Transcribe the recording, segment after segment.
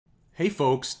Hey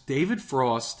folks, David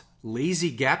Frost,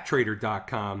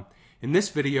 LazyGapTrader.com. In this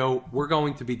video, we're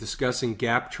going to be discussing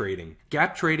gap trading.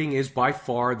 Gap trading is by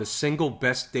far the single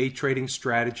best day trading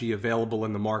strategy available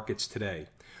in the markets today.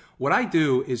 What I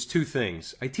do is two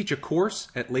things. I teach a course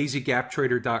at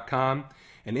LazyGapTrader.com,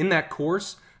 and in that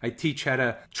course, I teach how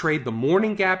to trade the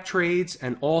morning gap trades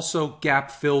and also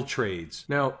gap fill trades.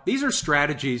 Now, these are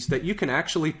strategies that you can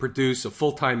actually produce a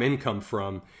full-time income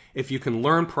from if you can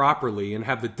learn properly and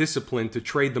have the discipline to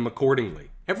trade them accordingly.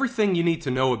 Everything you need to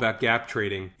know about gap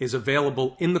trading is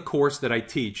available in the course that I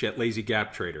teach at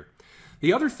LazyGapTrader.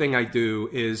 The other thing I do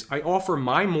is I offer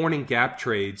my morning gap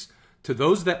trades to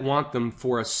those that want them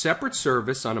for a separate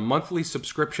service on a monthly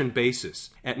subscription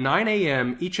basis. At 9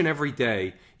 a.m. each and every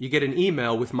day, you get an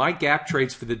email with my gap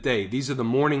trades for the day. These are the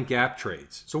morning gap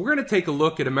trades. So we're going to take a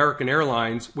look at American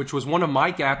Airlines, which was one of my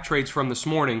gap trades from this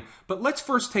morning. But let's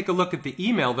first take a look at the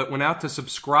email that went out to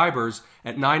subscribers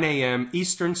at 9 a.m.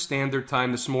 Eastern Standard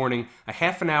Time this morning, a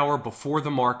half an hour before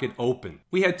the market opened.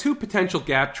 We had two potential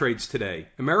gap trades today,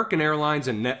 American Airlines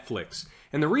and Netflix.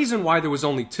 And the reason why there was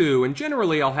only two, and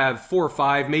generally I'll have 4 or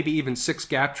 5, maybe even 6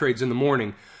 gap trades in the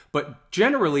morning, but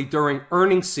generally during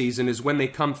earnings season is when they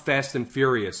come fast and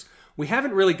furious. We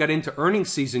haven't really got into earnings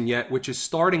season yet, which is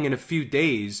starting in a few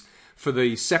days for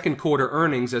the second quarter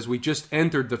earnings as we just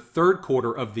entered the third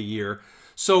quarter of the year.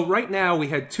 So right now we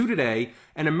had 2 today,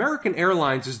 and American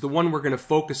Airlines is the one we're going to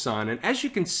focus on. And as you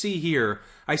can see here,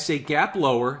 I say gap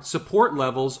lower, support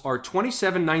levels are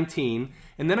 27.19,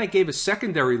 and then I gave a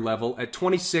secondary level at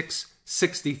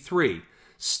 26.63.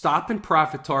 Stop and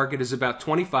profit target is about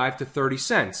 25 to 30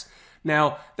 cents.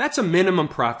 Now, that's a minimum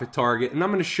profit target, and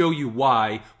I'm going to show you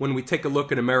why when we take a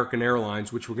look at American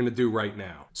Airlines, which we're going to do right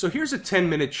now. So here's a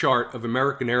 10-minute chart of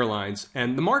American Airlines,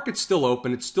 and the market's still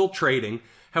open, it's still trading.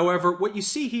 However, what you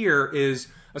see here is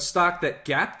a stock that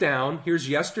gapped down. Here's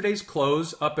yesterday's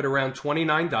close up at around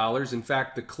 $29. In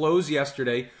fact, the close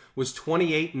yesterday was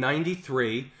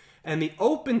 $28.93, and the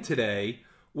open today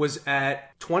was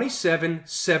at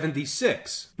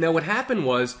 $27.76. Now what happened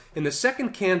was, in the second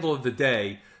candle of the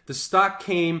day, the stock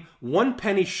came 1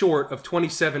 penny short of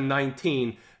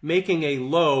 $27.19, making a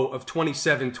low of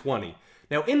 $27.20.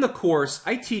 Now in the course,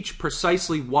 I teach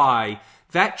precisely why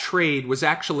that trade was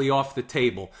actually off the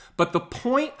table. But the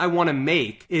point I want to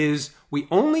make is we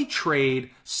only trade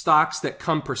stocks that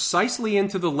come precisely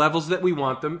into the levels that we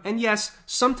want them. And yes,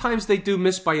 sometimes they do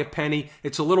miss by a penny.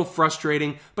 It's a little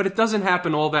frustrating, but it doesn't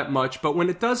happen all that much. But when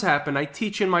it does happen, I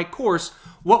teach in my course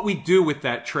what we do with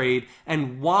that trade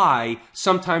and why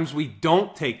sometimes we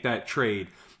don't take that trade.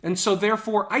 And so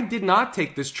therefore, I did not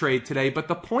take this trade today, but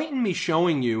the point in me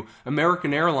showing you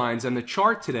American Airlines and the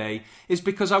chart today is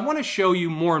because I want to show you,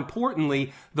 more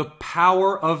importantly, the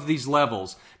power of these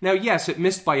levels. Now, yes, it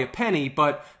missed by a penny,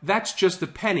 but that's just a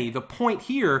penny. The point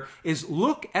here is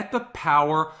look at the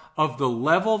power of the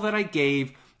level that I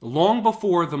gave long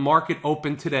before the market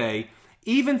opened today.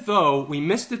 Even though we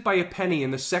missed it by a penny in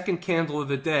the second candle of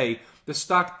the day, the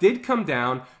stock did come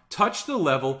down, touch the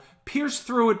level, pierce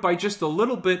through it by just a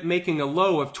little bit, making a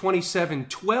low of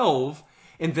 27.12,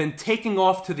 and then taking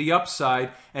off to the upside.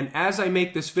 And as I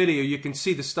make this video, you can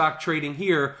see the stock trading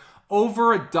here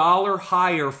over $1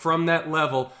 higher from that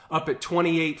level, up at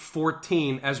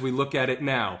 28.14 as we look at it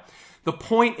now. The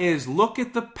point is, look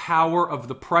at the power of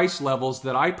the price levels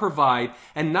that I provide,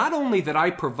 and not only that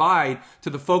I provide to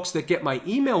the folks that get my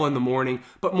email in the morning,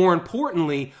 but more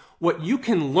importantly, what you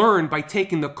can learn by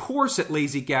taking the course at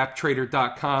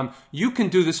LazyGapTrader.com. You can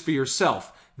do this for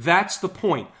yourself. That's the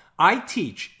point. I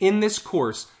teach in this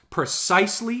course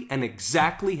precisely and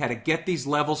exactly how to get these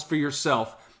levels for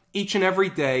yourself each and every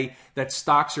day that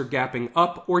stocks are gapping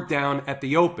up or down at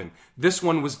the open. This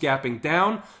one was gapping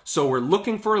down, so we're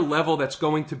looking for a level that's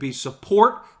going to be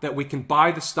support that we can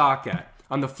buy the stock at.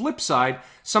 On the flip side,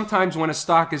 sometimes when a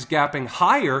stock is gapping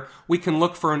higher, we can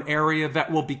look for an area that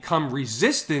will become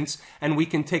resistance, and we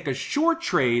can take a short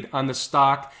trade on the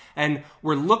stock, and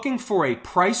we're looking for a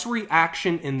price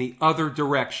reaction in the other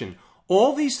direction.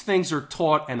 All these things are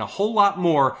taught and a whole lot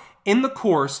more in the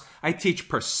course. I teach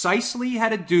precisely how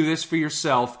to do this for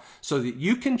yourself so that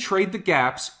you can trade the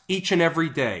gaps each and every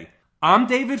day. I'm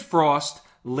David Frost,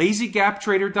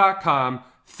 LazyGapTrader.com.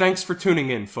 Thanks for tuning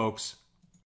in, folks.